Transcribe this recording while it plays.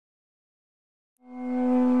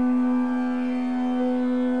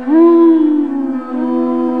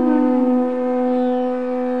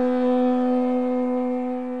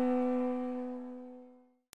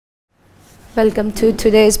Welcome to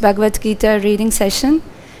today's Bhagavad-Gita reading session.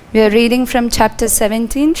 We are reading from chapter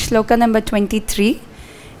 17, shloka number 23,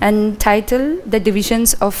 and title, The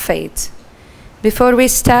Divisions of Faith. Before we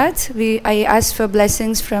start, I asked for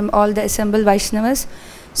blessings from all the assembled Vaishnavas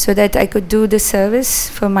so that I could do the service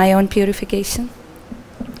for my own purification.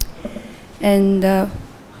 And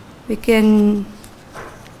we can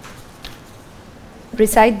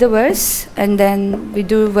recite the verse and then we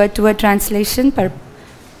do word-to-word translation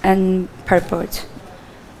and purport.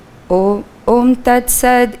 Om Tat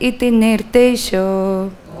Sad iti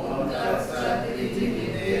nirtesho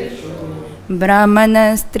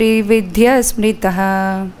Brahmanastri vidya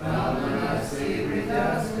smritaha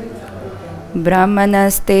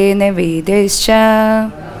Brahmanaste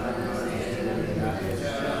nevedescha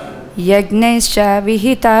Yagnescha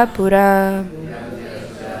vihita pura.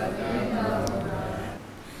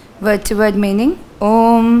 Word-to-word meaning.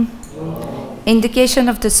 Om, indication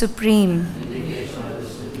of the Supreme.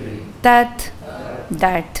 Tat,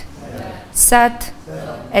 that. Sat,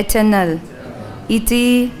 eternal.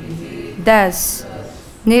 Iti, thus.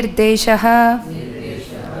 Nirdeshaha,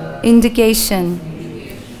 indication.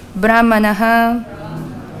 Brahmanaha,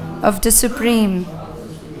 of the Supreme.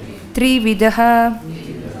 Trividaha,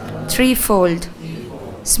 threefold.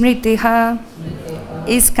 Smritiha,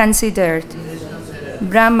 is considered.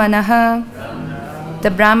 Brahmanaha, the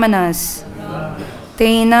Brahmanas.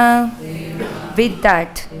 Tena, with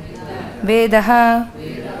that. Vedaha,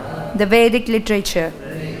 the Vedic literature.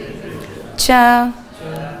 Cha,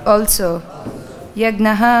 also.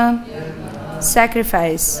 Yagnaha,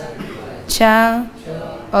 sacrifice. Cha,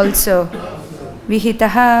 also.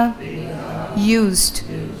 Vihitaha, used.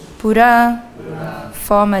 Pura,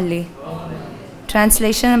 formally.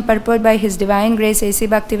 Translation and purport by His Divine Grace A.C.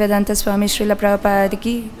 Bhaktivedanta Swami Srila Prabhupada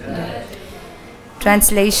Ki.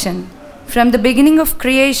 Translation. From the beginning of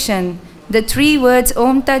creation, the three words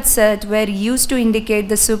Om Tat Sat were used to indicate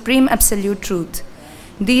the Supreme Absolute Truth.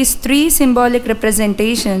 These three symbolic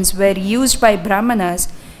representations were used by Brahmanas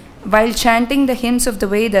while chanting the hymns of the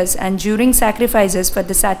Vedas and during sacrifices for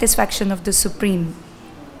the satisfaction of the Supreme.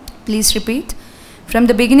 Please repeat. From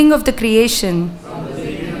the beginning of the creation,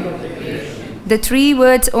 the three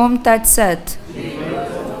words Om Tat Sat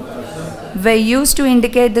were used to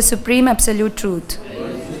indicate the Supreme Absolute Truth.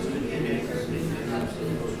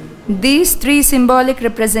 These three symbolic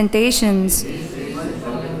representations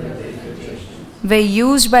were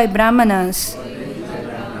used by Brahmanas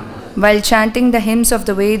while chanting the hymns of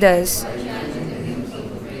the Vedas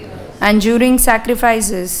and during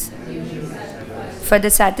sacrifices for the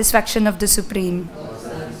satisfaction of the Supreme.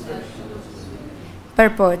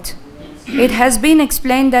 Purport. It has been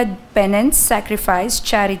explained that penance, sacrifice,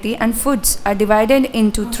 charity, and foods are divided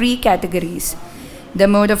into three categories: the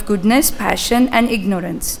mode of goodness, passion, and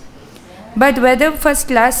ignorance. But whether first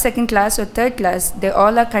class, second class, or third class, they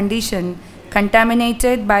all are conditioned,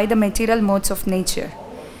 contaminated by the material modes of nature.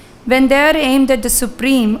 When they are aimed at the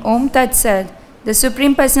Supreme, Om Tat Sat, the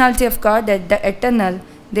Supreme Personality of Godhead, the Eternal,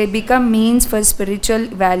 they become means for spiritual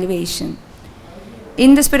evaluation.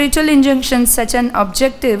 In the spiritual injunctions, such an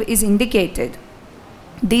objective is indicated.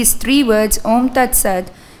 These three words, Om Tat Sat,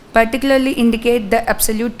 particularly indicate the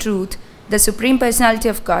Absolute Truth, the Supreme Personality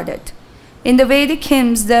of Godhead. In the Vedic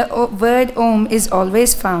hymns, the word Om is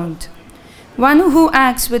always found. One who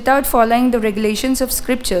acts without following the regulations of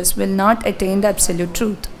scriptures will not attain the Absolute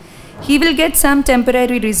Truth. He will get some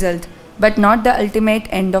temporary result, but not the ultimate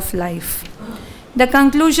end of life. The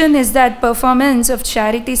conclusion is that performance of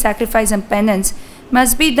charity, sacrifice, and penance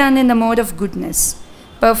must be done in the mode of goodness.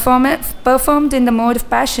 Performed in the mode of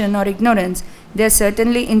passion or ignorance, they are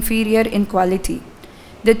certainly inferior in quality.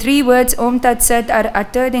 The three words Om Tat Sat are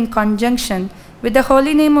uttered in conjunction with the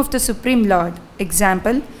holy name of the Supreme Lord.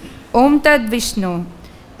 Example, Om Tat Vishnu.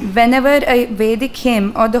 Whenever a Vedic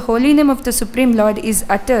hymn or the holy name of the Supreme Lord is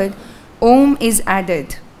uttered, Om is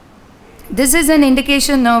added. This is an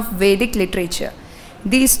indication of Vedic literature.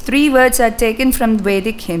 These three words are taken from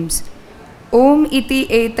Vedic hymns. Om iti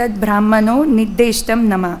etad brahmano niddeshtam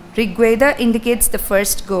nama. Rigveda indicates the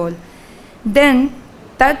first goal. Then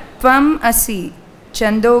Tat Tvam Asi,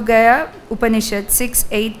 Chandogaya Upanishad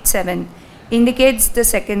 6.8.7 indicates the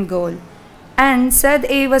second goal. And Sad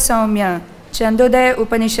Eva Saumya, Chandodaya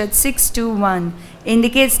Upanishad 6.2.1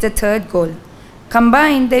 indicates the third goal.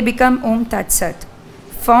 Combined, they become Om Tat Sat.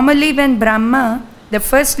 Formerly, when Brahma, the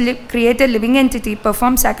first created living entity,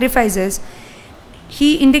 performed sacrifices,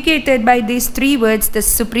 he indicated by these three words the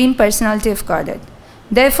Supreme Personality of Godhead.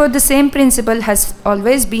 Therefore, the same principle has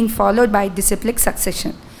always been followed by disciplic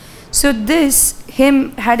succession. So this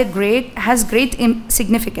hymn has great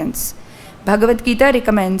significance. Bhagavad-Gita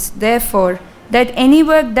recommends, therefore, that any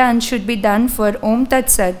work done should be done for Om Tat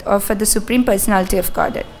Sat or for the Supreme Personality of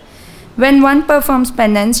Godhead. When one performs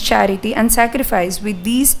penance, charity and sacrifice with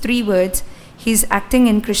these three words, he is acting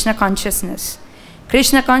in Krishna consciousness.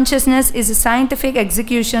 Krishna consciousness is a scientific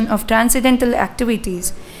execution of transcendental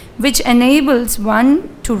activities which enables one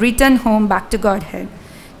to return home back to Godhead.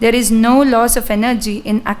 There is no loss of energy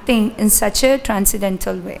in acting in such a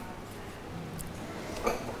transcendental way.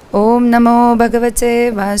 Om Namo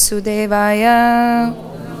Bhagavate Vasudevaya.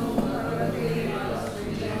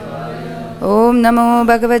 Om Namo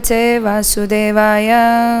Bhagavate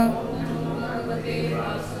Vasudevaya.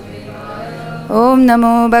 Om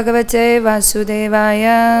Namo Bhagavate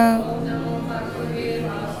Vasudevaya.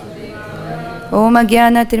 Om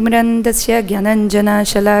Agyana Timirandasya Gyananjana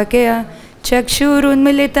Shalakaya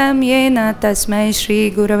Chakshurunmilitam Yena Tasmai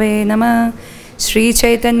Shri Gurave Namah. Shri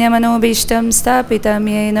Chaitanya Manobishtam Stapitam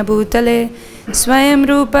Yena Bhutale Swayam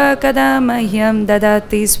Rupa Kada Mahyam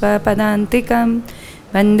Dadati Swapadantikam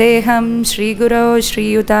Vandeham Shri Guru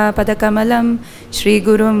Shri Yuta Padakamalam Shri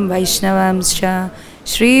Gurum Vaishnavamscha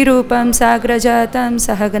Shri Rupam Sagrajatam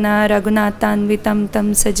Sahagana Raghunathanvitam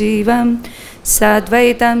Tam Sajivam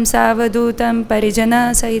Sadvaitam Savadutam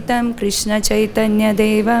Parijana Saitam Krishna Chaitanya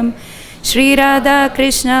Devam Shri Radha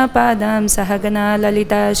Krishna Padam Sahagana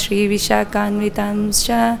Lalita Shri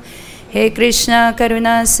Vishakhanvitamscha He Krishna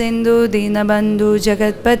Karuna Sindhu Dinabandhu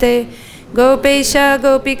Jagatpate Gopesha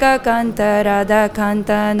Gopika Kanta Radha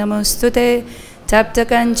Kanta Namostute Tapta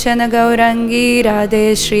Kanchana Gaurangi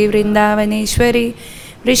Radhe Shri Vrindavaneshwari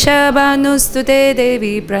Vrishabhanustute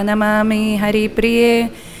Devi Pranamami Hari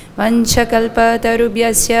Priye Vanchakalpa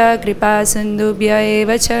Tarubhyasya Kripa Sindhubhya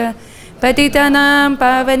Evacha Patitanam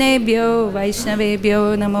Pavanebhyo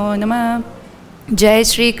Vaishnavebhyo Namo Namah. Jai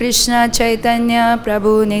Shri Krishna Chaitanya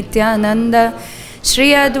Prabhu Nityananda Shri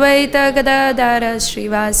Advaita Gadadara Shri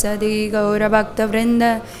Vasadi Gaura Bhakta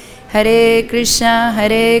Vrinda. Hare Krishna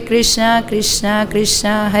Krishna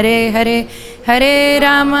Krishna Hare Hare Hare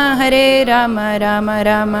Rama Rama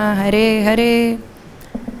Rama Hare Hare.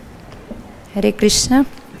 Hare Krishna.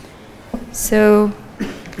 So,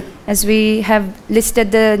 as we have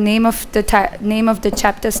listed the name of the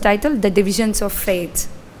chapter's title, The Divisions of Faith.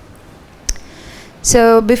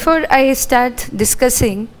 So before I start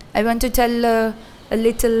discussing, I want to tell a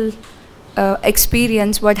little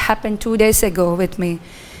experience what happened 2 days ago with me.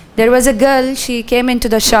 There was a girl, she came into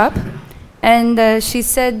the shop and she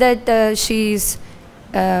said that she's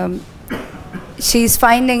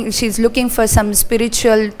looking for some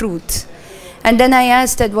spiritual truth. And then I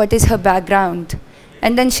asked her what is her background.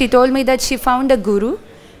 And then she told me that she found a guru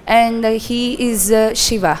and he is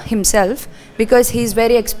Shiva himself because he is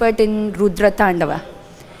very expert in Rudra Tandava.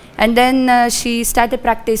 And then she started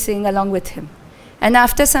practicing along with him. And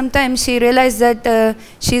after some time she realized that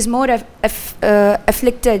she is more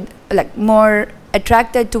afflicted, like more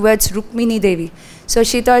attracted towards Rukmini Devi. So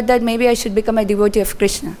she thought that maybe I should become a devotee of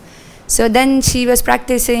Krishna. So then she was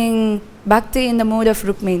practicing bhakti in the mode of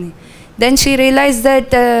Rukmini. Then she realized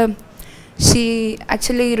that she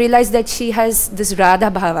actually realized that she has this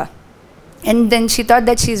Radha Bhava. And then she thought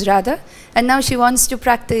that she is Radha. And now she wants to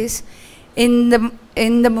practice in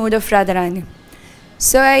the mode of Radharani.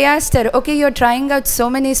 So I asked her, okay, you're trying out so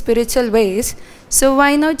many spiritual ways. So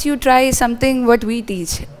why not you try something what we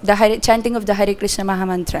teach, the chanting of the Hare Krishna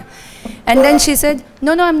Mahamantra. And then she said,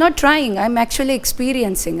 no, I'm not trying. I'm actually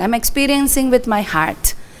experiencing. I'm experiencing with my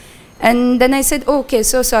heart. And then I said, oh, okay,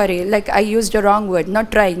 so sorry, like I used a wrong word,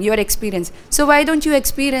 not trying, your experience. So why don't you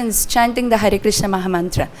experience chanting the Hare Krishna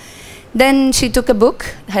Mahamantra? Then she took a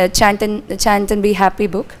book, her Chant and Be Happy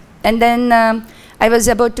book. And then I was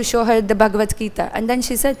about to show her the Bhagavad-Gita. And then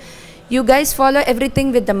she said, you guys follow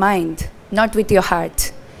everything with the mind, not with your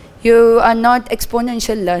heart. You are not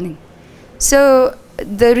exponential learning. So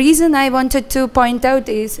the reason I wanted to point out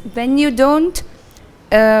is when you don't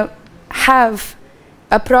have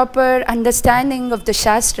a proper understanding of the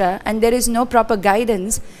Shastra and there is no proper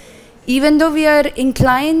guidance, even though we are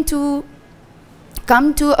inclined to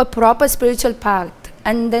come to a proper spiritual path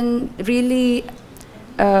and then really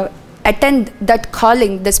attend that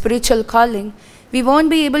calling, the spiritual calling, we won't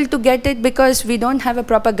be able to get it because we don't have a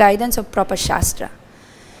proper guidance of proper Shastra.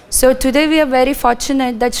 So today we are very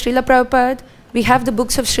fortunate that Srila Prabhupada, we have the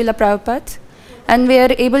books of Srila Prabhupada and we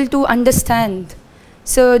are able to understand.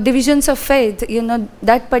 So divisions of faith, you know,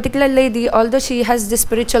 that particular lady, although she has the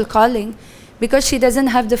spiritual calling, because she doesn't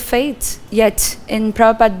have the faith yet in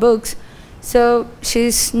Prabhupada books, so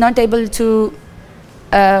she's not able to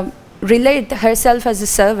relate herself as a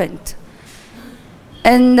servant.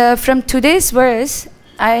 And from today's verse,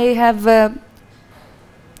 I have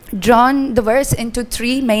drawn the verse into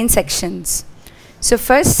 3 main sections. So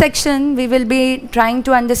first section, we will be trying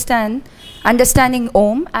to understanding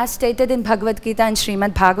Om as stated in Bhagavad-Gita and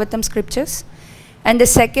Srimad Bhagavatam scriptures. And the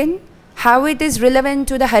second, how it is relevant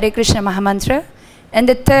to the Hare Krishna Mahamantra. And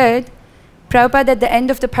the third, Prabhupada at the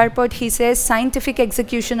end of the purport, he says scientific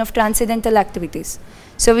execution of transcendental activities.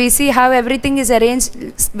 So we see how everything is arranged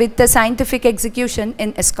with the scientific execution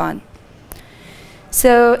in ISKCON.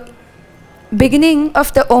 So beginning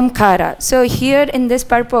of the Omkara. So here in this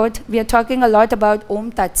purport, we are talking a lot about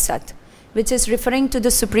Om Tat Sat, which is referring to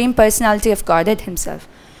the Supreme Personality of Godhead himself.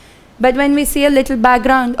 But when we see a little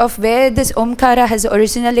background of where this Omkara has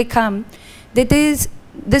originally come, that is,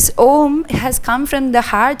 this Om has come from the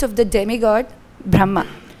heart of the demigod Brahma.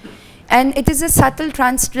 And it is a subtle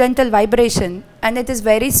transcendental vibration, and it is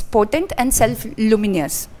very potent and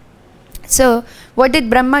self-luminous. So what did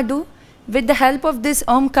Brahma do? With the help of this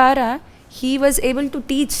Omkara, he was able to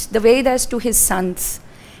teach the Vedas to his sons.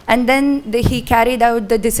 And then he carried out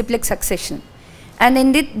the disciplic succession. And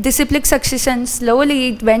in the disciplic succession, slowly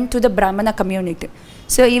it went to the Brahmana community.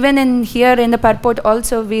 So even here in the purport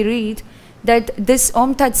also we read that this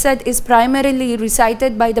Om Tat Sat is primarily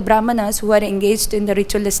recited by the Brahmanas who are engaged in the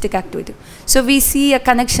ritualistic activity. So we see a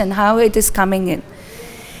connection, how it is coming in.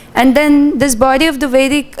 And then this body of the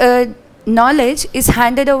Vedic knowledge is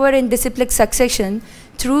handed over in disciplic succession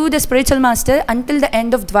through the spiritual master until the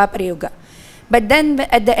end of Dwapara Yuga. But then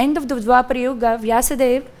at the end of the Dwapara Yuga,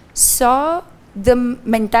 Vyasadeva saw the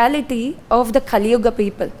mentality of the Kali Yuga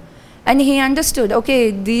people. And he understood,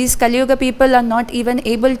 okay, these Kali Yuga people are not even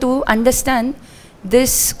able to understand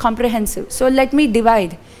this comprehensive. So let me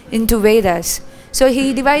divide into Vedas. So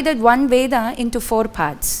he divided one Veda into 4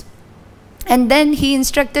 parts. And then he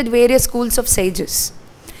instructed various schools of sages.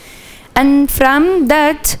 And from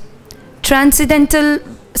that transcendental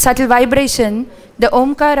subtle vibration, the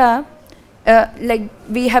Omkara, like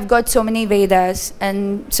we have got so many Vedas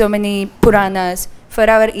and so many Puranas for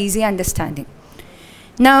our easy understanding.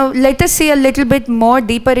 Now let us see a little bit more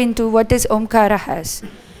deeper into what is Omkara has.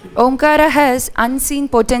 Omkara has unseen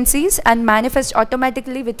potencies and manifests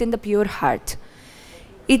automatically within the pure heart.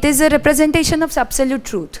 It is a representation of absolute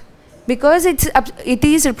truth. Because it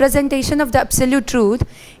is representation of the absolute truth,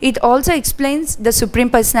 it also explains the Supreme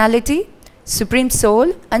Personality, Supreme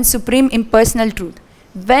Soul, and Supreme Impersonal Truth,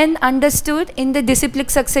 when understood in the disciplic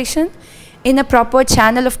succession, in a proper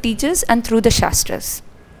channel of teachers and through the Shastras.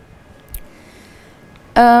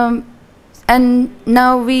 And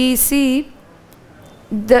now we see,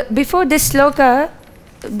 before this sloka,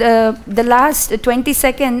 the last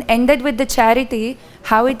 20-second ended with the charity,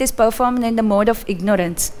 how it is performed in the mode of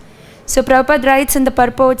ignorance. So Prabhupada writes in the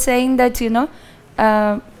purport saying that,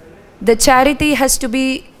 the charity has to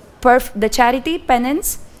be, the charity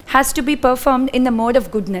penance has to be performed in the mode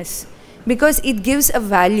of goodness, because it gives a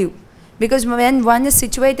value. Because when one is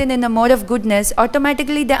situated in a mode of goodness,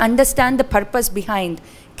 automatically they understand the purpose behind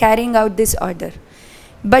carrying out this order.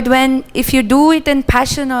 But if you do it in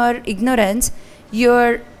passion or ignorance,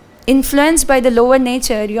 you're influenced by the lower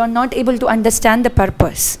nature, you're not able to understand the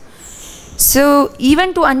purpose. So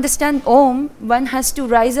even to understand Om, one has to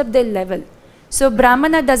rise up their level. So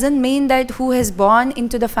Brahmana doesn't mean that who has born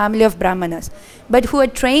into the family of Brahmanas, but who are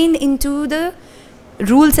trained into the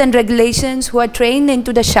rules and regulations, who are trained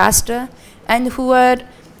into the Shastra, and who are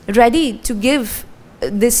ready to give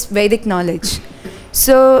this Vedic knowledge.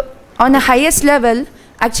 So on the highest level,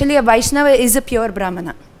 actually a Vaishnava is a pure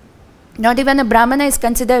Brahmana. Not even a Brahmana is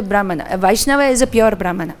considered Brahmana. A Vaishnava is a pure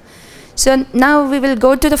Brahmana. So now we will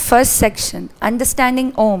go to the first section,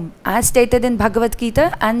 understanding Om, as stated in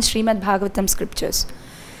Bhagavad-Gita and Srimad Bhagavatam scriptures.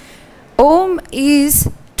 Om is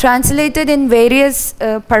translated in various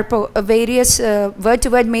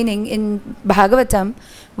word-to-word meaning in Bhagavatam.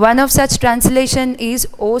 One of such translation is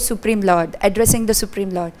O Supreme Lord, addressing the Supreme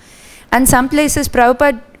Lord. And some places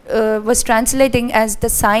Prabhupada was translating as the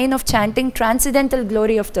sign of chanting transcendental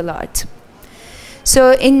glory of the Lord.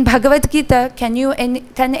 So in Bhagavad-Gita,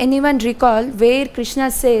 can anyone recall where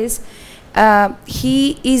Krishna says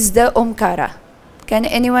he is the Omkara? Can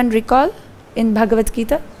anyone recall in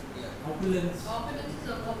Bhagavad-Gita?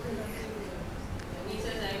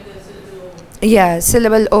 Yeah,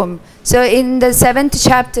 syllable Om. So in the 7th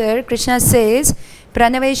chapter, Krishna says,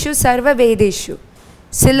 Pranaveshu Sarva Vedeshu.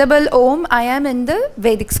 Syllable Om, I am in the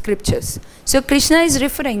Vedic scriptures. So Krishna is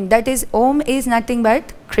referring, that is, Om is nothing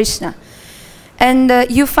but Krishna. And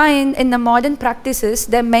you find in the modern practices,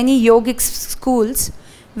 there are many yogic schools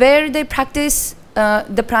where they practice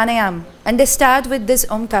the pranayam, and they start with this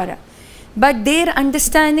Omkara. But their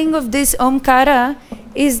understanding of this Omkara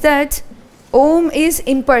is that Om is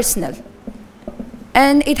impersonal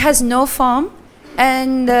and it has no form,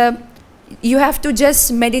 and you have to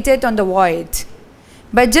just meditate on the void.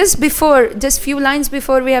 But just few lines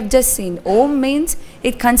before, we have just seen Om means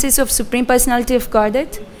it consists of Supreme Personality of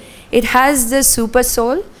Godhead, it has the super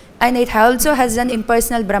soul, and it also has an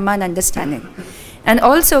impersonal Brahman understanding. And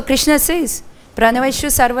also Krishna says, Pranavashu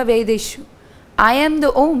Sarva Vedeshu, I am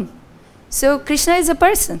the Om. So Krishna is a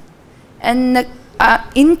person. And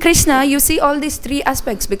in Krishna you see all these three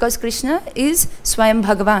aspects, because Krishna is Swayam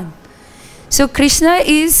Bhagavan. So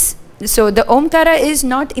the Omkara is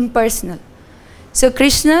not impersonal. So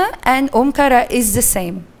Krishna and Omkara is the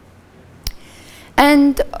same.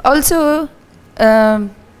 And also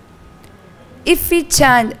if we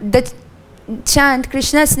chant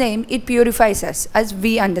Krishna's name, it purifies us, as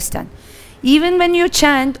we understand. Even when you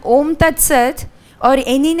chant Om Tat Sat or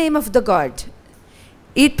any name of the God,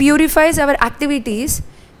 it purifies our activities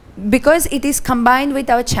because it is combined with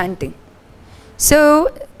our chanting. So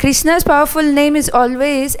Krishna's powerful name is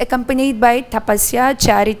always accompanied by tapasya,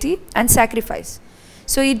 charity and sacrifice.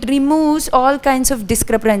 So it removes all kinds of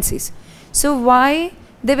discrepancies. So why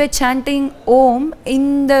they were chanting Om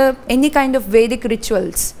in any kind of Vedic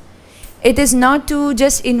rituals? It is not to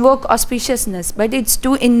just invoke auspiciousness, but it's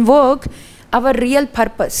to invoke our real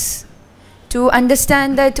purpose. To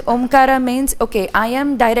understand that Omkara means, okay, I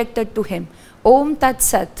am directed to him. Om Tat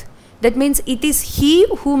Sat. That means it is he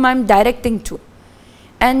whom I am directing to.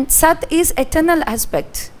 And Sat is eternal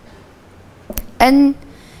aspect. And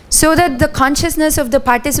so that the consciousness of the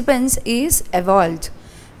participants is evolved.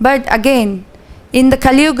 But again, in the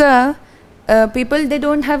Kali Yuga, people, they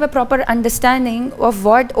don't have a proper understanding of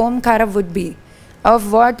what Omkara would be,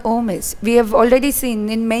 of what Om is. We have already seen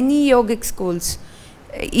in many yogic schools,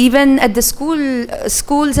 even at the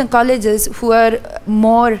schools and colleges who are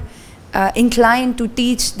more inclined to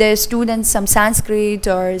teach their students some Sanskrit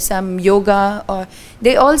or some yoga, or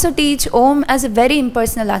they also teach Om as a very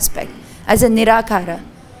impersonal aspect, as a Nirakara.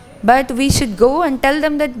 But we should go and tell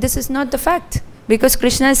them that this is not the fact, because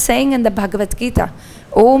Krishna is saying in the Bhagavad-Gita,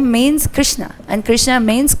 Om means Krishna, and Krishna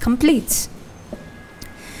means complete.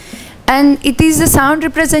 And it is the sound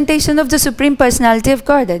representation of the Supreme Personality of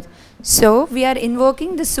Godhead. So we are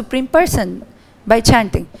invoking the Supreme Person by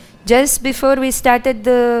chanting. Just before we started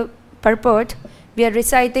the purport, we are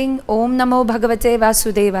reciting Om Namo Bhagavate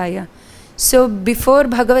Vasudevaya. So before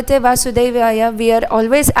Bhagavate Vasudevaya, we are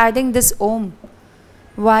always adding this Om.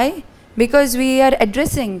 Why? Because we are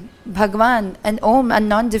addressing Bhagwan and Om are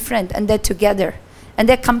non-different, and they're together and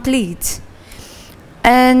they're complete.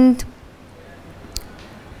 And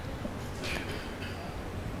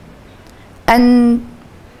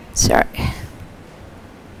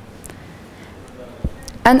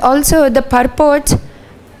also the purport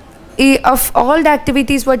of all the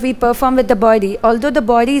activities what we perform with the body, although the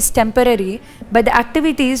body is temporary, but the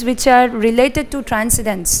activities which are related to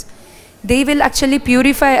transcendence, they will actually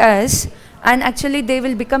purify us, and actually they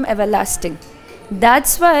will become everlasting.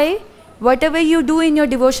 That's why whatever you do in your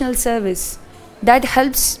devotional service, that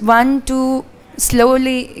helps one to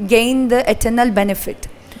slowly gain the eternal benefit.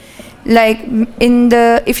 Like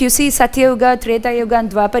if you see Satya Yuga, Treta Yuga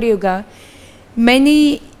and Dwapar Yuga,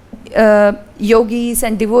 many yogis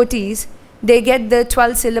and devotees, they get the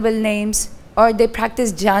 12 syllable names, or they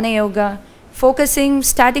practice Jnana Yoga,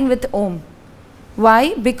 starting with Om.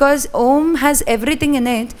 Why? Because Om has everything in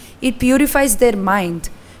it. It purifies their mind.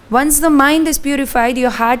 Once the mind is purified, your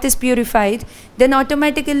heart is purified, then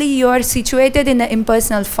automatically you are situated in an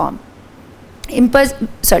impersonal form. You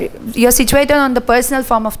are situated on the personal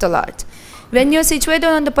form of the Lord. When you are situated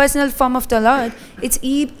on the personal form of the Lord, it's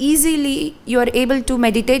easily you are able to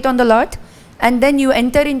meditate on the Lord, and then you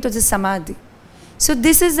enter into the Samadhi. So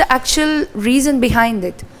this is the actual reason behind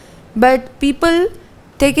it. But people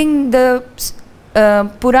taking the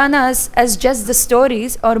Puranas as just the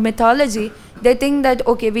stories or mythology, they think that,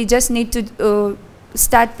 okay, we just need to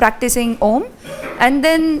start practicing Om and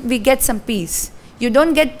then we get some peace. You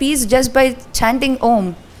don't get peace just by chanting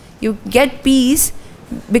Om. You get peace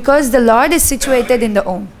because the Lord is situated in the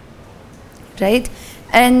Om. Right?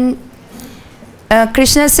 And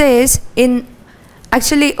Krishna says,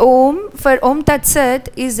 actually Om, for Om Tat Sat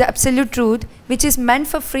is the absolute truth, which is meant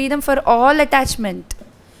for freedom for all attachment,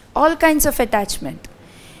 all kinds of attachment.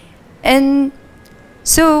 And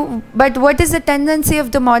so, but what is the tendency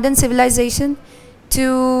of the modern civilization?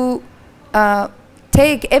 To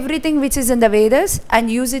take everything which is in the Vedas and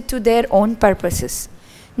use it to their own purposes.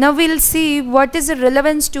 Now we'll see what is the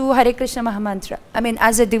relevance to Hare Krishna Mahamantra. I mean,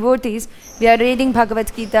 as a devotees, we are reading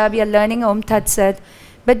Bhagavad-Gita, we are learning Om Tat Sat,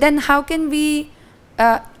 but then how can we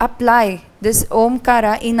apply this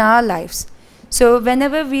Omkara in our lives? So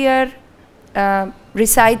whenever we are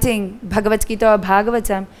reciting Bhagavad-Gita or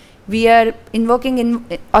Bhagavatam, we are invoking in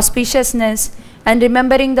auspiciousness and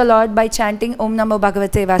remembering the Lord by chanting Om Namo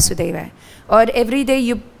Bhagavate Vasudevaya. Or every day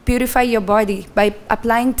you purify your body by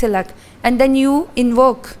applying tilak, and then you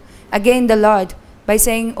invoke again the Lord by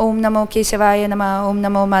saying Om Namo Keshavaya Nama, Om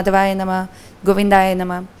Namo Madhavaya Nama, Govindaya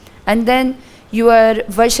Nama. And then you are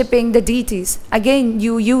worshipping the deities. Again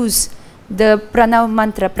you use the pranav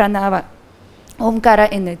mantra, pranava,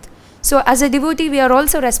 Omkara in it. So as a devotee we are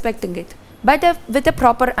also respecting it, but with a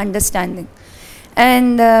proper understanding.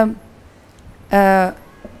 And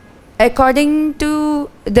according to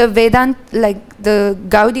the Vedant, like the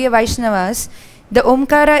Gaudiya Vaishnavas, the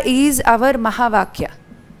Omkara is our Mahavakya.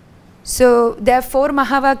 So there are 4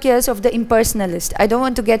 Mahavakyas of the impersonalist. I don't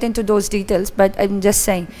want to get into those details, but I'm just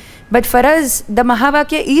saying. But for us, the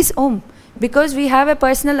Mahavakya is Om, because we have a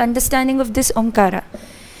personal understanding of this Omkara.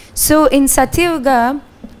 So in Satyuga,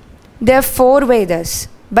 there are 4 Vedas,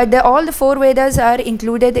 but all the 4 Vedas are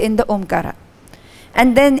included in the Omkara.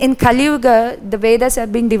 And then in Kali Yuga, the Vedas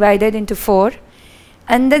have been divided into 4.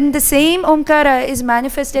 And then the same Omkara is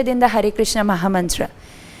manifested in the Hare Krishna Mahamantra.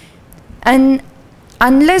 And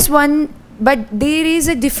unless one, but there is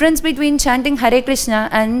a difference between chanting Hare Krishna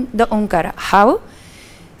and the Omkara. How?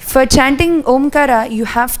 For chanting Omkara, you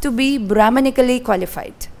have to be Brahmanically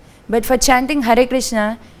qualified. But for chanting Hare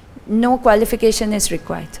Krishna, no qualification is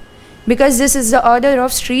required. Because this is the order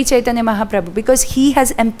of Sri Chaitanya Mahaprabhu. Because he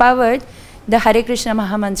has empowered the Hare Krishna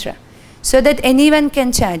Mahamantra, so that anyone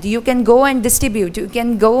can chant. You can go and distribute, you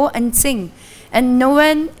can go and sing, and no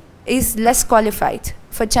one is less qualified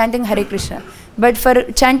for chanting Hare Krishna. But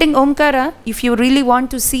for chanting Omkara, if you really want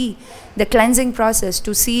to see the cleansing process,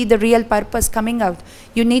 to see the real purpose coming out,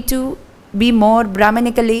 you need to be more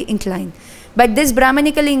Brahmanically inclined. But this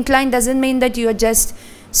Brahmanically inclined doesn't mean that you are just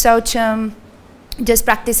Saucham, just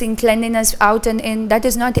practicing cleanliness out and in. That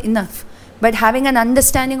is not enough. But having an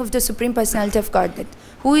understanding of the Supreme Personality of Godhead.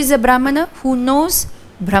 Who is a Brahmana? Who knows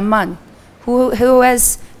Brahman. Who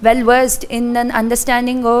has well versed in an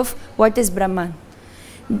understanding of what is Brahman.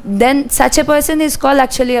 Then such a person is called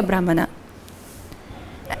actually a Brahmana.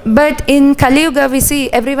 But in Kali Yuga we see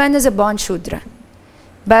everyone is a born Shudra.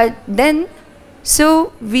 But then,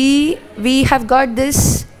 so we have got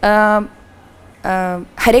this Hare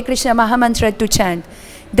Krishna Mahamantra to chant.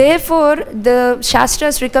 Therefore, the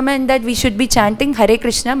Shastras recommend that we should be chanting Hare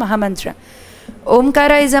Krishna Mahamantra.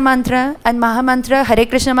 Omkara is a mantra, and Mahamantra, Hare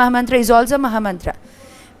Krishna Mahamantra is also Mahamantra.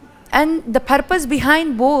 And the purpose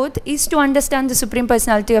behind both is to understand the Supreme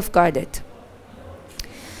Personality of Godhead.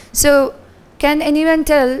 So, can anyone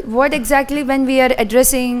tell what exactly when we are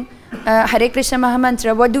addressing Hare Krishna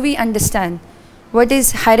Mahamantra, what do we understand? What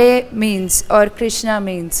is Hare means or Krishna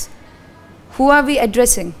means? Who are we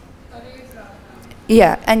addressing?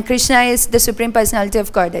 Yeah, and Krishna is the Supreme Personality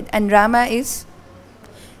of Godhead, and Rama is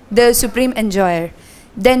the Supreme Enjoyer.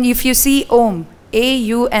 Then if you see Om,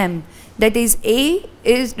 A-U-M, that is A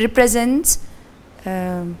represents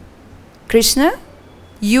Krishna,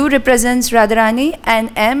 U represents Radharani, and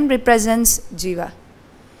M represents Jiva.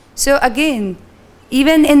 So again,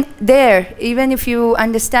 even in there, even if you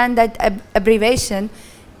understand that abbreviation,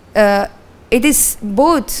 it is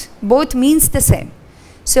both means the same.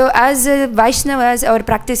 So as Vaishnavas or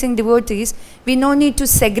practicing devotees, we no need to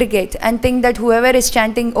segregate and think that whoever is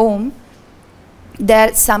chanting Om, there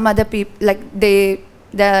are some other people, like they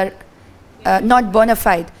are not bona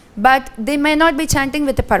fide, but they may not be chanting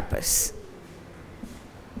with a purpose.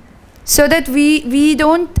 So that we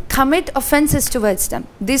don't commit offenses towards them.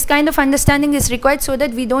 This kind of understanding is required so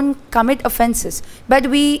that we don't commit offenses. But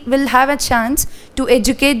we will have a chance to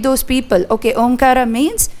educate those people. Okay, Omkara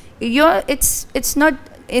means it's not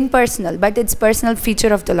impersonal, but it's personal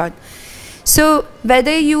feature of the Lord. So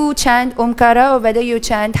whether you chant Omkara or whether you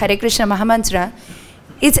chant Hare Krishna Mahamantra,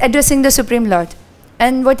 it's addressing the Supreme Lord.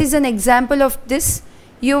 And what is an example of this?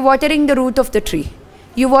 You're watering the root of the tree.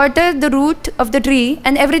 You water the root of the tree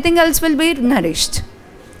and everything else will be nourished,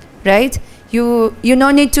 right? You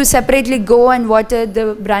no need to separately go and water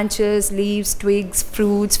the branches, leaves, twigs,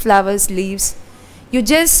 fruits, flowers, leaves. You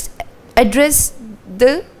just address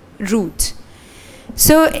the root.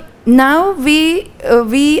 So now we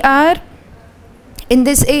are in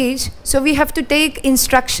this age, so we have to take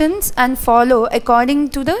instructions and follow according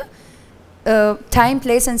to the time,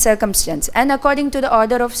 place and circumstance, and according to the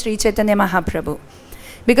order of Sri Chaitanya Mahaprabhu.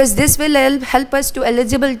 Because this will help us to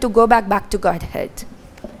eligible to go back to Godhead.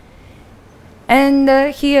 And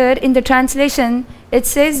here in the translation, it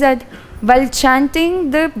says that while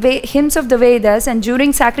chanting the hymns of the Vedas and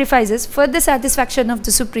during sacrifices for the satisfaction of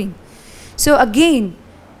the Supreme. So again,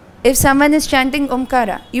 if someone is chanting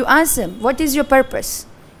Omkara, you ask them, what is your purpose?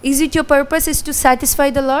 Is it your purpose is to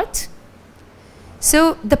satisfy the Lord?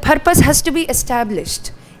 So the purpose has to be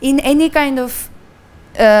established in any kind of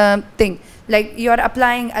thing. Like you are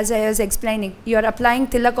applying, as I was explaining, you are applying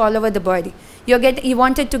tilak all over the body. You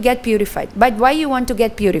wanted to get purified. But why you want to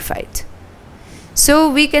get purified? So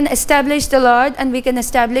we can establish the Lord and we can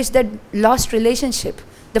establish that lost relationship,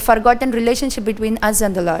 the forgotten relationship between us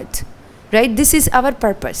and the Lord. Right? This is our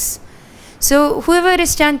purpose. So whoever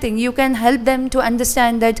is chanting, you can help them to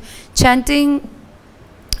understand that chanting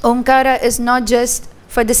Omkara is not just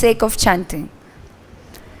for the sake of chanting.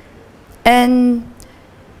 And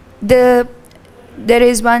there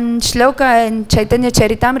is one shloka in Chaitanya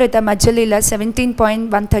Charitamrita Majjalila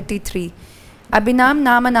 17.133. Abhinam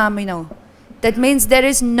Nama Namino. That means there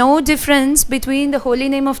is no difference between the holy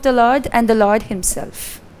name of the Lord and the Lord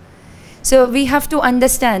Himself. So we have to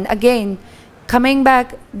understand, again, coming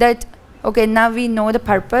back that, okay, now we know the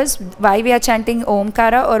purpose, why we are chanting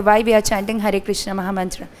Omkara or why we are chanting Hare Krishna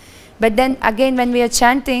Mahamantra. But then again, when we are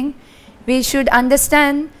chanting, we should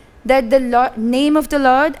understand that the name of the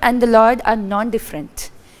Lord and the Lord are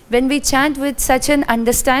non-different. When we chant with such an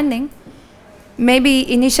understanding,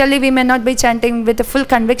 maybe initially we may not be chanting with a full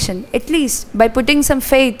conviction. At least by putting some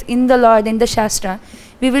faith in the Lord, in the Shastra,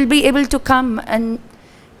 we will be able to come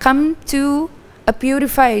to a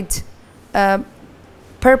purified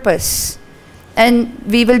purpose, and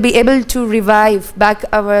we will be able to revive back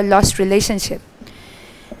our lost relationship.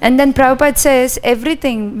 And then Prabhupada says,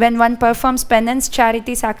 everything, when one performs penance,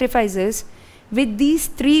 charity, sacrifices, with these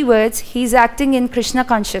three words, he is acting in Krishna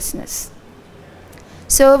consciousness.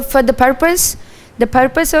 So for the purpose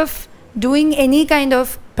of doing any kind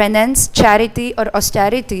of penance, charity or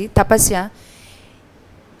austerity, tapasya,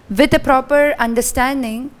 with a proper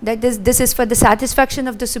understanding that this is for the satisfaction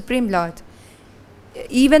of the Supreme Lord,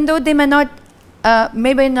 even though they may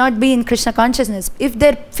not be in Krishna consciousness, if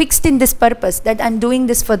they're fixed in this purpose, that I'm doing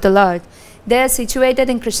this for the Lord, they are situated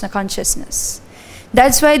in Krishna consciousness.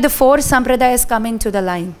 That's why the four sampradayas come into the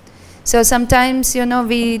line. So sometimes,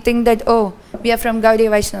 we think that, oh, we are from Gaudiya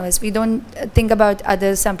Vaishnavas, we don't think about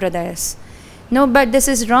other sampradayas. No, but this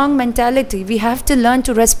is wrong mentality. We have to learn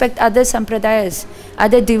to respect other sampradayas,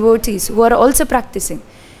 other devotees who are also practicing.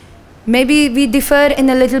 Maybe we differ in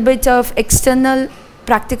a little bit of external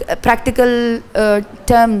practical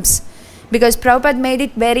terms, because Prabhupada made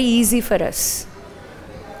it very easy for us.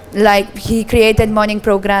 Like he created morning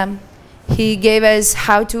program, he gave us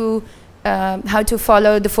how to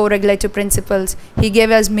follow the 4 regulative principles, he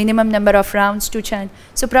gave us minimum number of rounds to chant.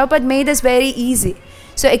 So Prabhupada made us very easy.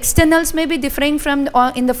 So externals may be differing from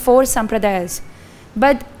in the 4 sampradayas,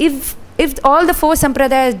 but if all the 4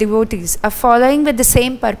 sampradayas devotees are following with the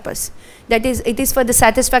same purpose, that is, it is for the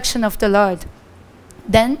satisfaction of the Lord,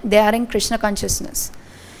 then they are in Krishna consciousness.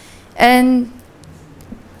 And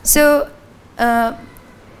so,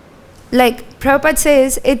 like Prabhupada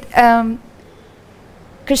says,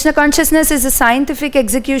 Krishna consciousness is a scientific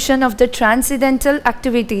execution of the transcendental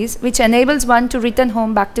activities which enables one to return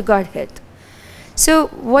home back to Godhead. So,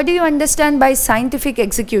 what do you understand by scientific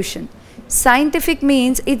execution? Scientific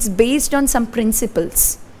means it's based on some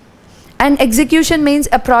principles. And execution means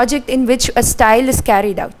a project in which a style is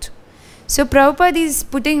carried out. So Prabhupada is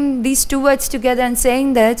putting these two words together and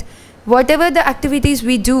saying that whatever the activities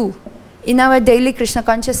we do in our daily Krishna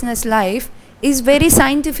consciousness life is very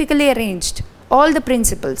scientifically arranged. All the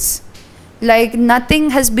principles. Like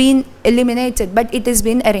nothing has been eliminated, but it has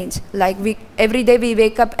been arranged. Like every day we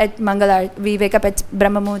wake up at Mangalar, we wake up at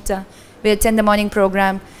Brahma Muhurta, we attend the morning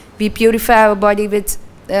program, we purify our body with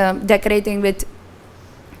decorating with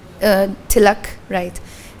tilak, right?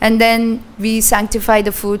 And then we sanctify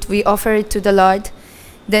the food, we offer it to the Lord.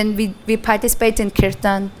 Then we participate in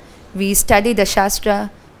kirtan, we study the Shastra,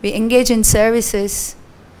 we engage in services.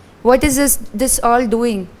 What is this all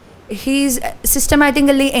doing? He is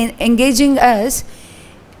systematically engaging us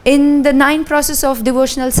in the 9 process of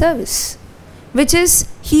devotional service, which is,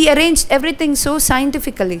 he arranged everything so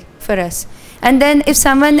scientifically for us. And then if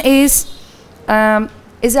someone is a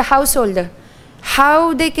householder,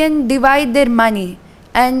 how they can divide their money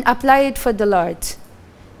and apply it for the Lord.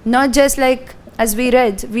 Not just like, as we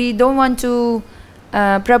read, we don't want to,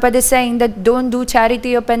 Prabhupada is saying that don't do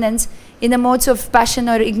charity or penance in the modes of passion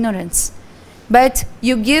or ignorance. But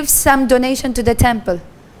you give some donation to the temple,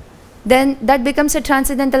 then that becomes a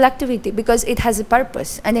transcendental activity because it has a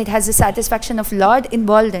purpose and it has the satisfaction of Lord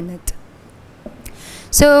involved in it.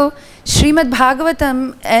 So Srimad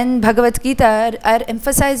Bhagavatam and Bhagavad-Gita are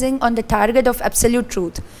emphasizing on the target of absolute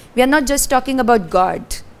truth. We are not just talking about God.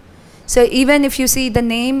 So even if you see the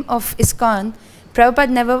name of ISKCON, Prabhupada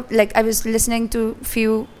never, like I was listening to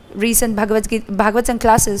few recent Bhagavatam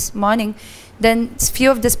classes morning, then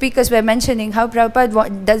few of the speakers were mentioning how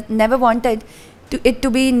Prabhupada never wanted it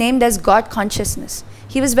to be named as God consciousness.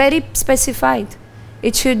 He was very specified.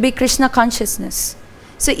 It should be Krishna consciousness.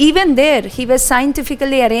 So even there, he was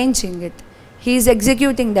scientifically arranging it. He is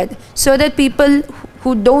executing that so that people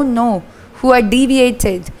who don't know, who are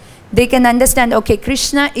deviated, they can understand, okay,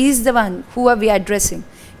 Krishna is the one who we are addressing.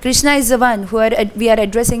 Krishna is the one who we are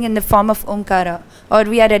addressing in the form of Omkara, or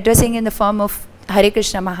we are addressing in the form of Hare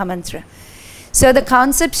Krishna Mahamantra. So the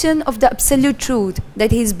conception of the absolute truth,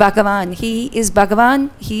 that he is Bhagavan. He is Bhagavan,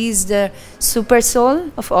 he is the super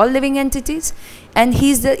soul of all living entities, and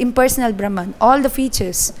he is the impersonal Brahman. All the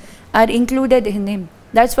features are included in him.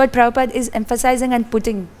 That's what Prabhupada is emphasizing and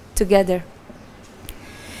putting together.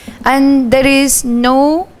 And there is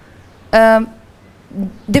no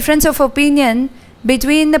difference of opinion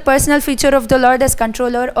between the personal feature of the Lord as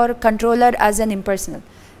controller or controller as an impersonal.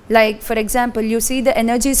 Like, for example, you see the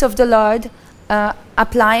energies of the Lord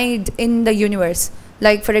applied in the universe.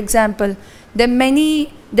 Like, for example,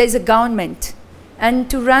 there's a government, and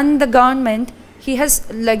to run the government, he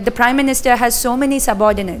has, like the Prime Minister has so many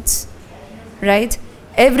subordinates, right?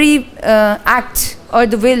 Every act or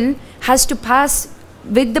the will has to pass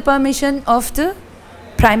with the permission of the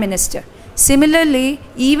Prime Minister. Similarly,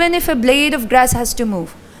 even if a blade of grass has to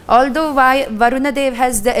move, although Varuna Dev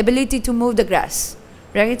has the ability to move the grass,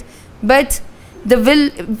 right? But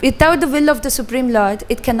without the will of the Supreme Lord,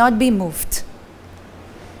 it cannot be moved.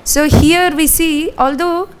 So here we see,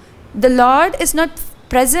 although the Lord is not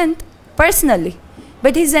present personally,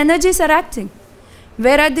 but his energies are acting.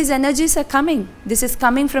 Where are these energies are coming? This is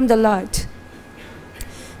coming from the Lord.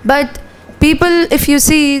 But people, if you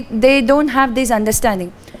see, they don't have this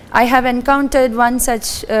understanding. I have encountered one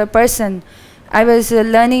such person. I was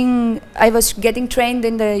getting trained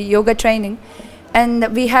in the yoga training,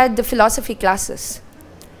 and we had the philosophy classes.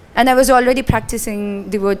 And I was already practicing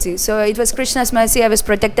devotee. So it was Krishna's mercy, I was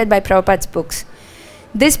protected by Prabhupada's books.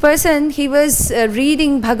 This person, he was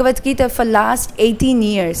reading Bhagavad-Gita for last 18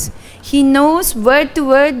 years. He knows word to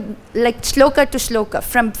word, like shloka to shloka,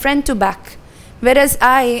 from front to back. Whereas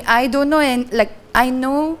I don't know, and like I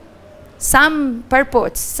know some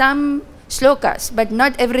purports, some shlokas, but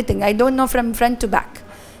not everything. I don't know from front to back.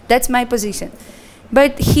 That's my position.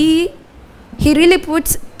 But he really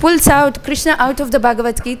pulls out Krishna out of the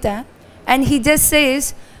Bhagavad-Gita, and he just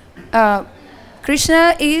says,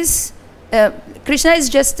 Krishna is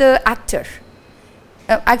just an actor.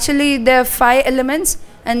 Actually, there are 5 elements,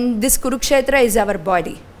 and this Kurukshetra is our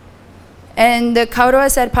body. And the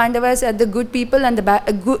Kauravas or Pandavas are the good people, and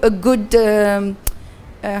the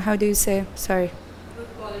how do you say? Sorry. Good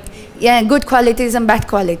qualities. Yeah, good qualities and bad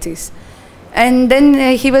qualities. And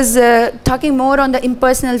then he was talking more on the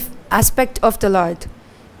impersonal aspect of the Lord.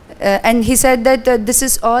 And he said that this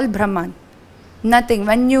is all Brahman. Nothing.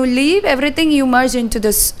 When you leave everything, you merge into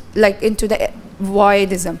this, like into the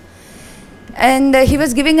voidism. And he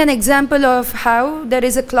was giving an example of how there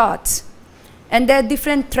is a cloth, and there are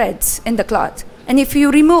different threads in the cloth. And if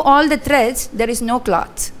you remove all the threads, there is no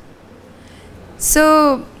cloth.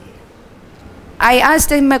 So I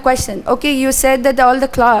asked him a question. Okay, you said that all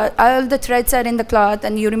the threads are in the cloth,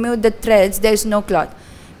 and you remove the threads, there is no cloth.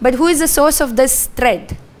 But who is the source of this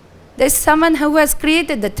thread? There's someone who has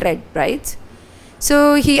created the thread, right?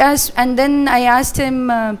 So he asked, and then I asked him,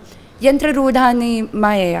 Yantra Rudhani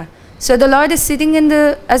Maya. So the Lord is sitting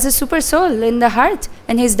as a super soul in the heart,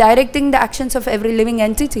 and he's directing the actions of every living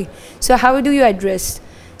entity. So how do you address?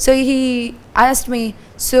 So he asked me,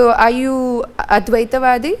 so are you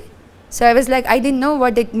Advaitavadi? So I was like, I didn't know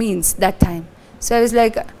what it means that time. So I was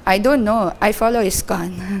like, I don't know, I follow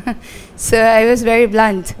ISKCON. So I was very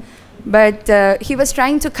blunt. But he was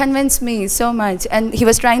trying to convince me so much, and he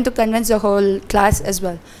was trying to convince the whole class as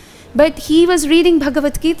well. But he was reading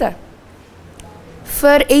Bhagavad-Gita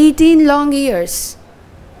for 18 long years.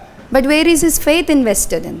 But where is his faith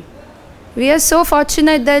invested in? We are so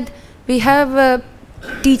fortunate that we have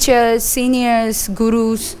teachers, seniors,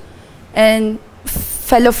 gurus, and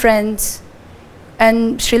fellow friends,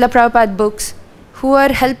 and Srila Prabhupada books who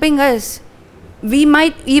are helping us. We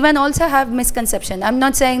might even also have misconception. I'm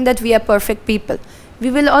not saying that we are perfect people. We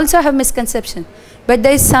will also have misconception. But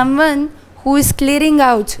there is someone who is clearing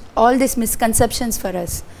out all these misconceptions for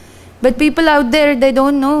us. But people out there, they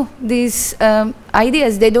don't know these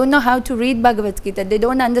ideas. They don't know how to read Bhagavad-Gita. They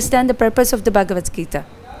don't understand the purpose of the Bhagavad-Gita.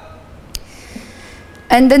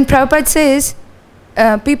 And then Prabhupada says,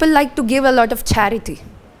 people like to give a lot of charity.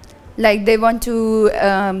 Like they want to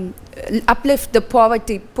uplift the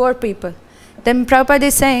poor people. Then Prabhupada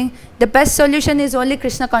is saying, the best solution is only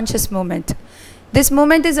Krishna conscious movement. This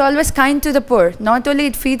movement is always kind to the poor. Not only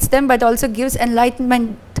it feeds them, but also gives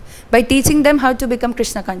enlightenment by teaching them how to become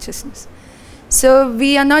Krishna consciousness. So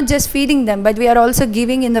we are not just feeding them, but we are also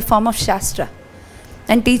giving in the form of Shastra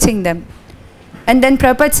and teaching them. And then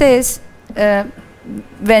Prabhupada says,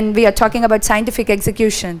 when we are talking about scientific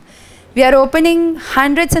execution, we are opening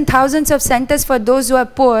hundreds and thousands of centers for those who are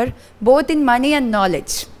poor, both in money and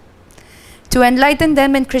knowledge, to enlighten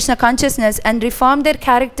them in Krishna consciousness and reform their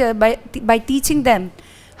character by teaching them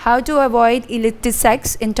how to avoid illicit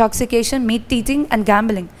sex, intoxication, meat-eating, and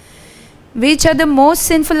gambling, which are the most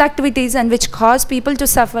sinful activities and which cause people to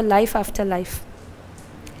suffer life after life.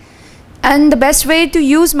 And the best way to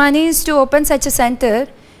use money is to open such a center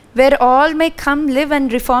where all may come live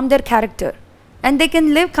and reform their character. And they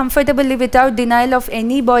can live comfortably without denial of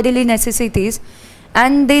any bodily necessities,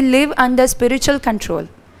 and they live under spiritual control.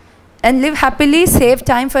 And live happily, save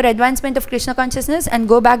time for advancement of Krishna consciousness, and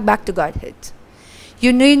go back to Godhead.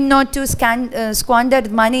 You need not to squander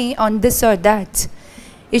money on this or that.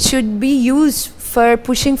 It should be used for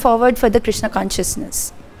pushing forward for the Krishna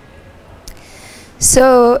consciousness.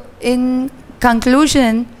 So, in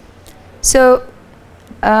conclusion,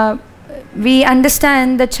 we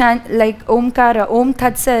understand the chant like Omkara, Om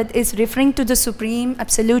Tat Sat, is referring to the supreme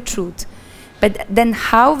absolute truth. But then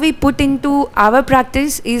how we put into our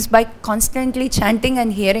practice is by constantly chanting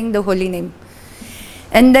and hearing the holy name.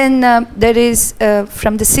 And then there is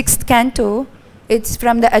from the 6th canto, it's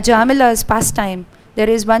from the Ajamila's pastime. There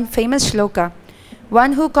is one famous shloka.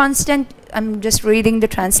 I'm just reading the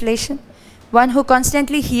translation. One who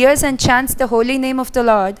constantly hears and chants the holy name of the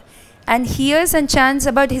Lord and hears and chants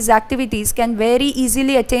about his activities can very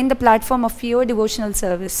easily attain the platform of pure devotional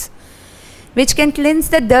service, which can cleanse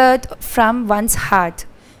the dirt from one's heart.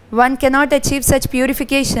 One cannot achieve such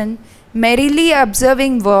purification merely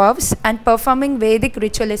observing vows and performing Vedic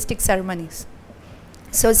ritualistic ceremonies.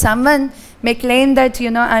 So someone may claim that,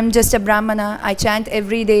 I'm just a Brahmana, I chant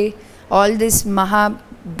every day all these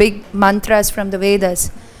big mantras from the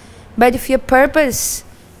Vedas. But if your purpose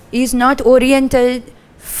is not oriented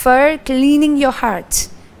for cleaning your heart,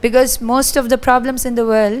 because most of the problems in the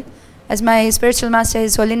world, as my spiritual master,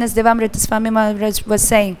 His Holiness Devamrita Swami Maharaj was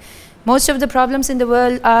saying, most of the problems in the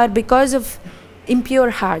world are because of impure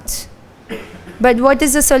hearts. But what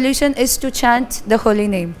is the solution is to chant the holy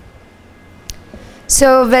name.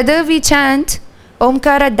 So whether we chant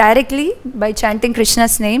Omkara directly by chanting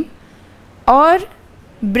Krishna's name, or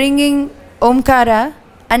bringing Omkara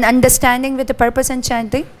and understanding with the purpose and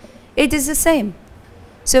chanting, it is the same.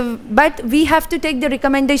 So, but we have to take the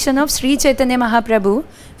recommendation of Sri Chaitanya Mahaprabhu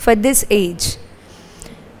for this age.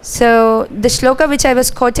 So, the shloka which I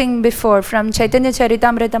was quoting before from Chaitanya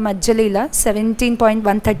Charitamrita Madhya-lila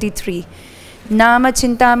 17.133. Nama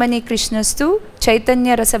Chintamani Krishnastu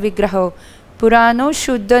Chaitanya Rasa Vigraho Purano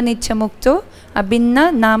Shuddha Nitya Mukto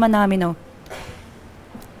Abhinna Nama Namino.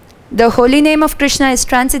 The holy name of Krishna is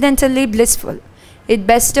transcendentally blissful. It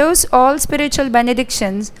bestows all spiritual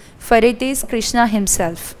benedictions, for it is Krishna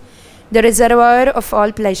himself, the reservoir of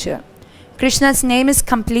all pleasure. Krishna's name is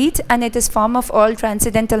complete and it is form of all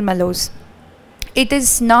transcendental mellows. It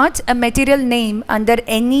is not a material name under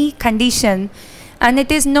any condition, and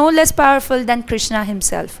it is no less powerful than Krishna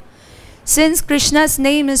himself. Since Krishna's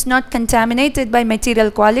name is not contaminated by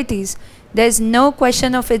material qualities, there is no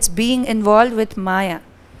question of its being involved with Maya.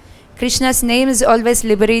 Krishna's name is always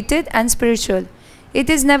liberated and spiritual. It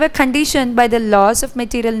is never conditioned by the laws of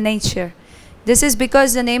material nature. This is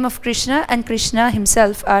because the name of Krishna and Krishna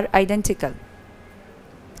himself are identical.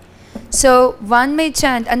 So one may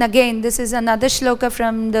chant, and again this is another shloka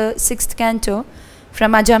from the 6th canto,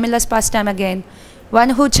 from Ajamila's pastime again.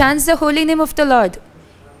 One who chants the holy name of the Lord,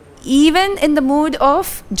 even in the mood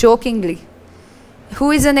of jokingly.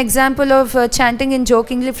 Who is an example of chanting in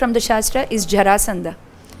jokingly from the Shastra is Jarasandha.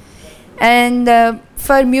 And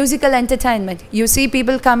for musical entertainment, you see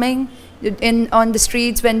people coming on the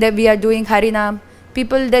streets when we are doing Harinam.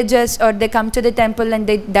 People, they come to the temple and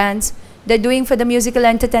they dance. They're doing for the musical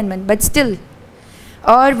entertainment, but still.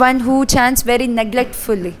 Or one who chants very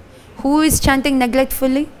neglectfully. Who is chanting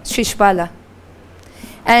neglectfully? Shishpala.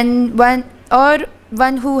 And one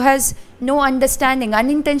who has no understanding,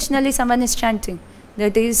 unintentionally someone is chanting.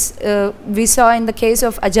 That is, we saw in the case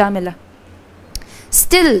of Ajamila.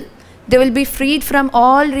 Still, they will be freed from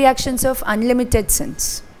all reactions of unlimited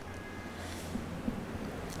sins.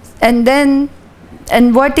 And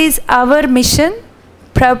what is our mission?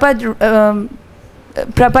 Prabhupada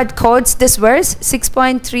Prabhupada quotes this verse,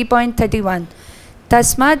 6.3.31.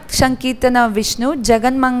 Tasmat Shankirtana Vishnu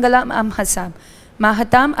Jagan Mangalam Amhasam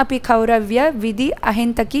Mahatam Api Kauravya Vidhi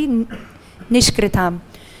Ahintaki Nishkritam.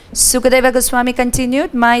 Sukadeva Goswami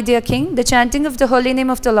continued, my dear king, the chanting of the holy name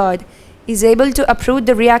of the Lord is able to uproot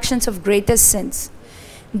the reactions of greatest sins.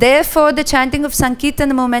 Therefore, the chanting of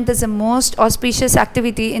Sankirtana movement is the most auspicious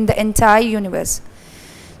activity in the entire universe.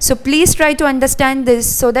 So please try to understand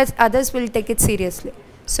this so that others will take it seriously.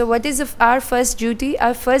 So what is our first duty?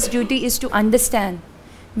 Our first duty is to understand.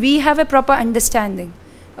 We have a proper understanding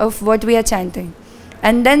of what we are chanting.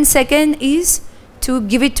 And then second is to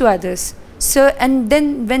give it to others. So, and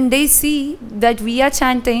then when they see that we are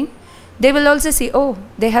chanting, they will also see, oh,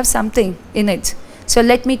 they have something in it. So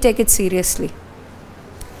let me take it seriously.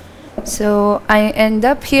 So I end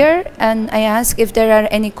up here and I ask if there are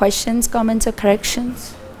any questions, comments or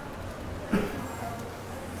corrections.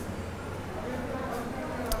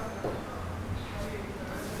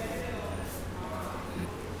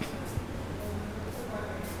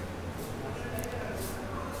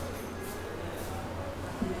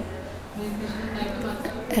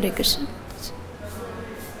 Hare Krishna.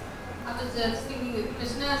 I was just thinking,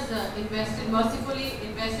 Krishna has invested, mercifully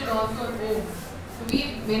invested also in Om. So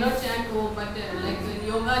we may not chant Om, but like in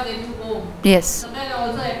yoga they do Om. Yes. Sometimes I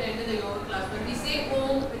also attended the yoga class, but we say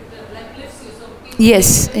Om, it like lifts you. So people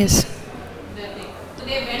Yes, yes. So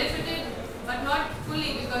they benefited, but not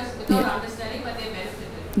fully because without understanding, but they benefited.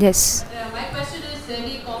 Yes. My question is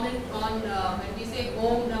any comment on when we say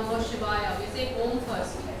Om Namo Shivaya, we say Om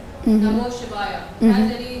first. Namo Shivaya.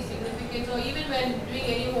 Has any significance? Or even when doing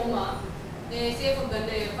any homa, they say for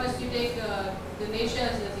Gandhaya, first you take Ganesha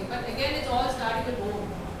as the thing. But again, it's all starting with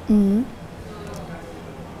Om.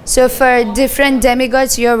 So for different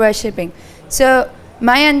demigods you're worshipping. So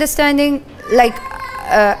my understanding, like,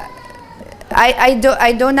 I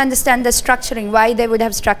don't understand the structuring, why they would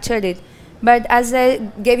have structured it. But as I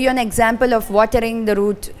gave you an example of watering the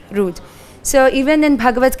root. So even in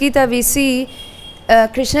Bhagavad-Gita we see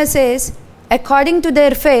Krishna says, according to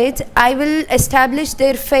their faith, I will establish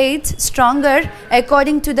their faith stronger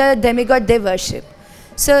according to the demigod they worship.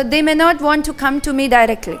 So they may not want to come to me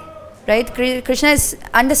directly, right? Krishna is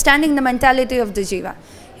understanding the mentality of the jiva.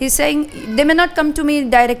 He's saying, they may not come to me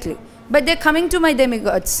directly, but they're coming to my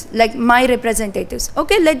demigods, like my representatives.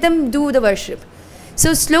 Okay, let them do the worship.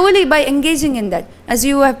 So slowly by engaging in that, as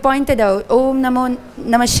you have pointed out, Om Namo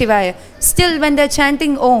Namah Shivaya, still when they're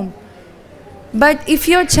chanting Om, but if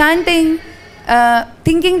you're chanting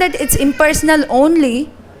thinking that it's impersonal only,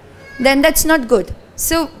 then that's not good.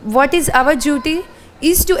 So what is our duty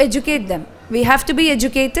is to educate them. We have to be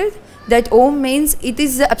educated that Om means it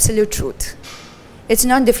is the absolute truth. It's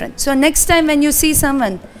not different. So next time when you see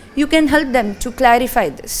someone, you can help them to clarify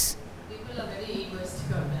this. People are very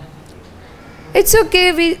egoistic on that. It's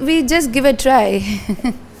okay, we just give a try.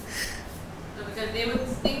 So because they would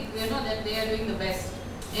think, that they are doing the best.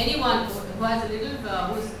 Anyone who has a little,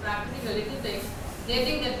 who's practicing a little thing, they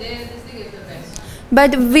think that this thing is the best.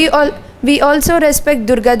 But we also respect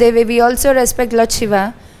Durga Devi, we also respect Lord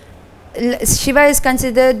Shiva. Shiva is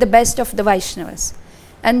considered the best of the Vaishnavas.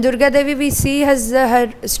 And Durga Devi we see has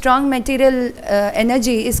her strong material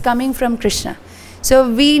energy is coming from Krishna. So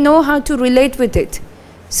we know how to relate with it.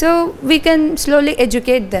 So we can slowly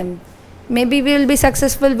educate them. Maybe we will be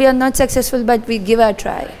successful, we are not successful, but we give our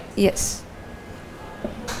try. Yes.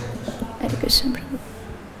 Hare Krishna. You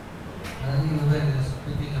were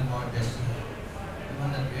speaking about destiny.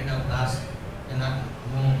 Even the blade of grass cannot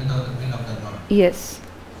move without the will of the Lord. Yes.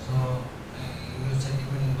 So you said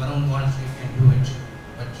even Varun wants you can do it,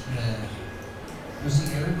 but you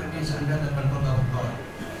see everybody is under the control of God.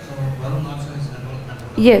 So Varun also is under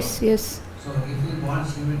control of Yes, God. yes. So if he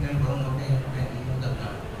wants, he will tell Varun, okay, you can remove the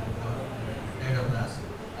blade of grass.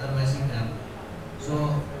 Otherwise he can.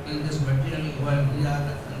 So in this material world, we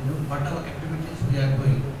are whatever activities we are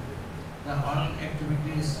doing, all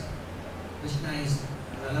activities, Krishna is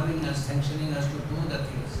allowing us, sanctioning us to do the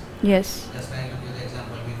things. Yes. Just like I give the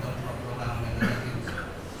example, we come from program and other things.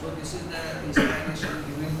 So this is the inspiration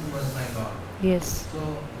given to us by God. Yes. So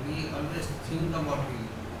we always think about it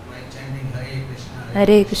by chanting Hare Krishna.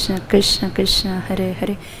 Hare Krishna, Krishna Krishna, Hare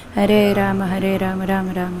Hare, Hare Rama, Rama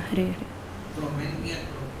Rama, Hare Hare. So when we are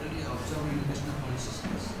totally observing Krishna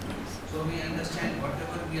consciousness, so we understand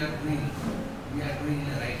whatever we are doing in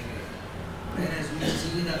the right way. Whereas we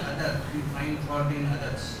see the other, we find fault in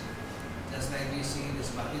others. Just like we see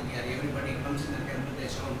this Bhakti Bihari, everybody comes in the temple, they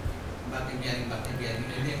shout Bhakti Bihari, Bhakti Bihari.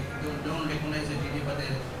 They don't recognize the DJ, but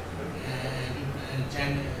they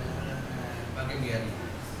chant Bhakti Bihari.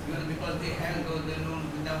 Because they have, they know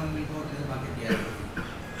Vrindavan will go to the Bhakti Bihari.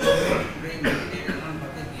 meditated on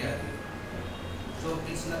Bhagavad-Gita. So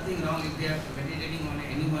it's nothing wrong if they are meditating on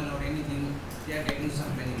anyone or anything, they are getting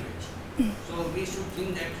some benefit. So we should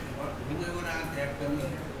think that whoever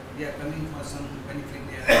they are coming for some benefit.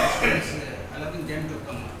 They are allowing them to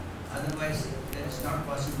come. Otherwise, it is not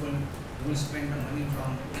possible. We will spend the money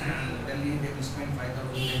from Delhi. They will spend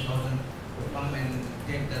 5,000, 10,000 to come and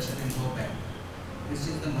take the darshan and go back. This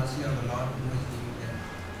is the mercy of the Lord who is giving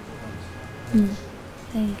them.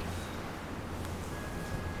 Thank you.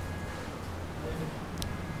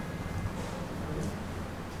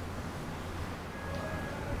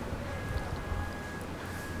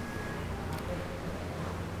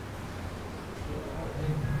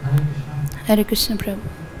 Hare Krishna Prabhu.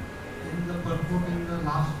 In the purport in the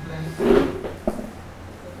last line,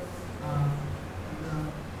 the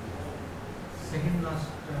second last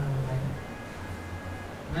line,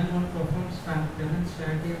 when one performs penance,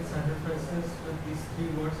 charity and sacrifices with these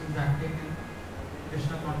three words is acting in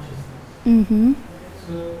Krishna consciousness.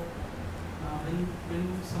 So when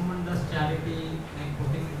someone does charity, like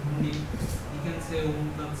putting in Hindi, he can say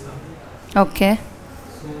Om Tat Sat. Okay.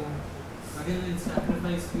 So again in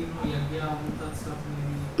sacrifice we know Yagya, Om Tat Sat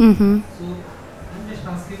maybe. So I'm just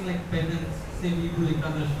asking, like penance, say we do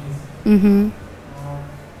Ekadashis or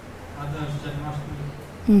others, Janmashtami.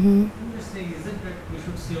 I'm just saying, is it that we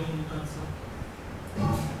should say Om Tat Sat?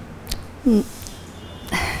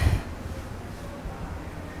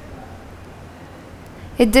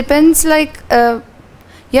 It depends, like,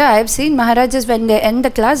 yeah, I've seen Maharajas when they end the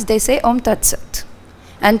class, they say Om Tat Sat.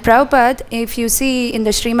 And Prabhupada, if you see in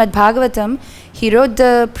the Srimad Bhagavatam, he wrote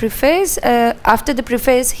the preface, after the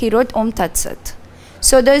preface, he wrote Om Tat Sat.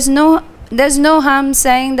 So there's no harm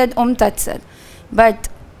saying that Om Tat Sat. But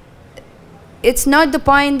it's not the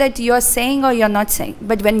point that you're saying or you're not saying.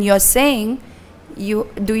 But when you're saying,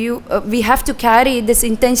 we have to carry this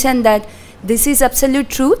intention that this is absolute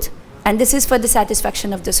truth and this is for the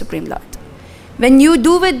satisfaction of the Supreme Lord. When you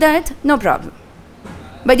do with that, no problem.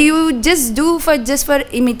 But you just do for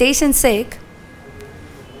imitation's sake,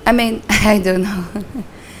 I mean, I don't know.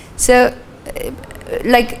 So,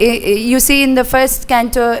 like you see in the first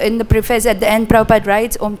canto, in the preface at the end, Prabhupada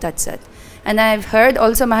writes Om Tat Sat. And I've heard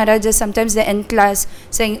also Maharajas, sometimes they end class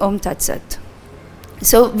saying Om Tat Sat.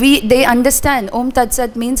 So they understand Om Tat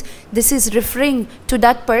Sat means this is referring to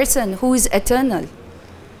that person who is eternal.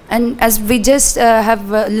 And as we just have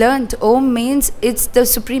learned, Om means it's the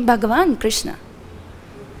Supreme Bhagavan, Krishna.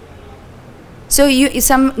 So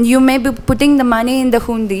you may be putting the money in the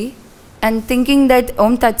hundi and thinking that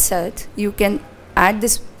Om Tat Sat, you can add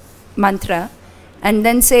this mantra and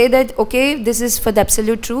then say that, okay, this is for the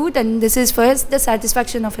absolute truth and this is for the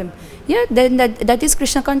satisfaction of him. Yeah, then that is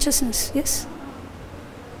Krishna consciousness, yes.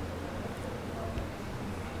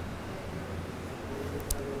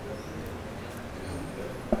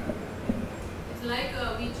 It's like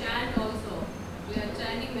we chant also. We are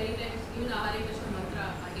chanting many times, even our Hare Krishna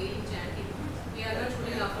mantra, our daily chanting. We are not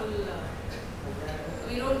putting our full,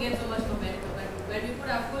 we don't get so much momentum, but when we put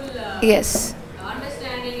our full Yes.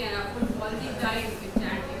 understanding and our full quality time in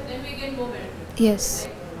chanting, then we get more benefit. Yes.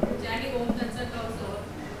 Like chanting Om Tat Sat also,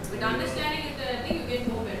 with understanding it, I think you get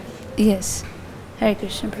more benefit. Yes. Hare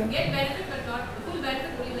Krishna You Prabhu. get benefit, but not full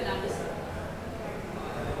benefit only with understanding.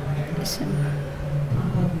 Yes.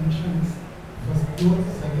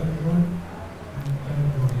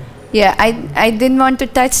 Yeah, I didn't want to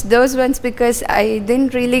touch those ones because I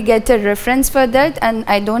didn't really get a reference for that and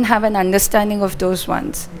I don't have an understanding of those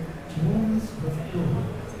ones.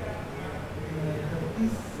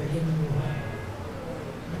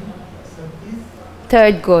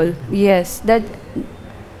 Third goal, yes, that.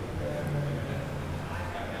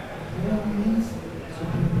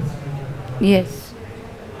 Yes.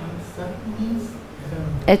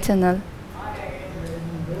 Eternal.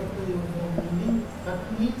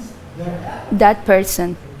 That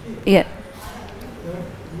person. Yeah.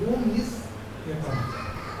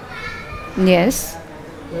 Yes.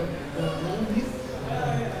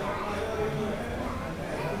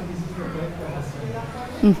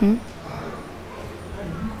 Mm-hmm.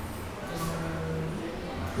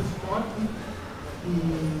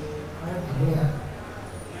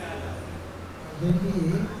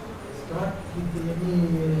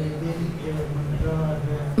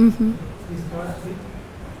 Mm-hmm.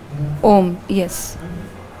 Om, yes.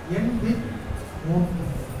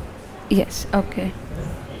 Yes, okay.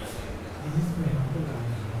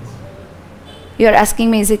 You're asking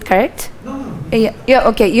me, is it correct? No. Yeah, yeah,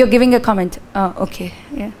 okay, you're giving a comment. Oh, okay,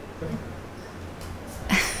 yeah.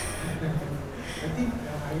 I think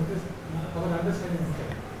our understanding is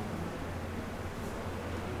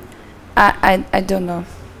correct. I don't know.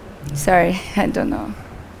 Sorry, I don't know.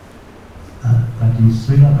 But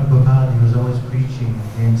Srila Prabhupada was always preaching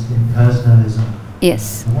against impersonalism.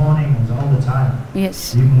 Yes. Warnings all the time.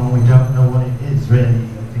 Yes. Even when we don't know what it is, really,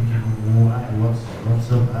 we're thinking, why? What's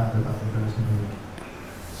so bad about impersonalism?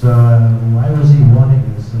 So why was he warning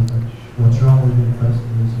us so much? What's wrong with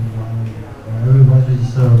impersonalism? Why everybody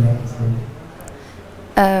is so against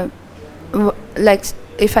it? Like,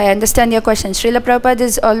 if I understand your question, Srila Prabhupada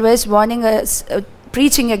is always warning us,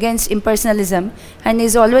 preaching against impersonalism, and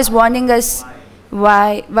is always warning us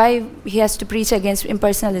why he has to preach against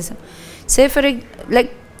impersonalism. Say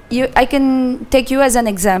I can take you as an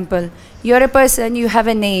example. You're a person, you have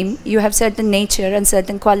a name, you have certain nature and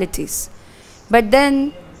certain qualities. But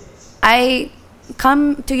then I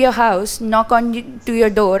come to your house, knock to your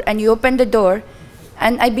door, and you open the door,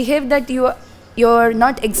 and I behave that you're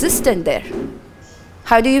not existent there.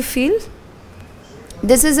 How do you feel?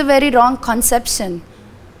 This is a very wrong conception.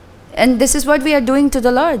 And this is what we are doing to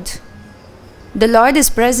the Lord. The Lord is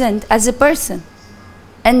present as a person.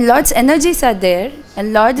 And Lord's energies are there.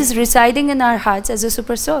 And Lord is residing in our hearts as a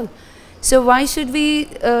super soul. So why should we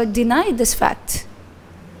deny this fact?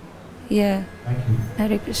 Yeah. Thank you.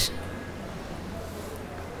 Hare Krishna.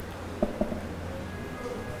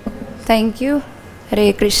 Thank you.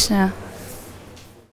 Hare Krishna.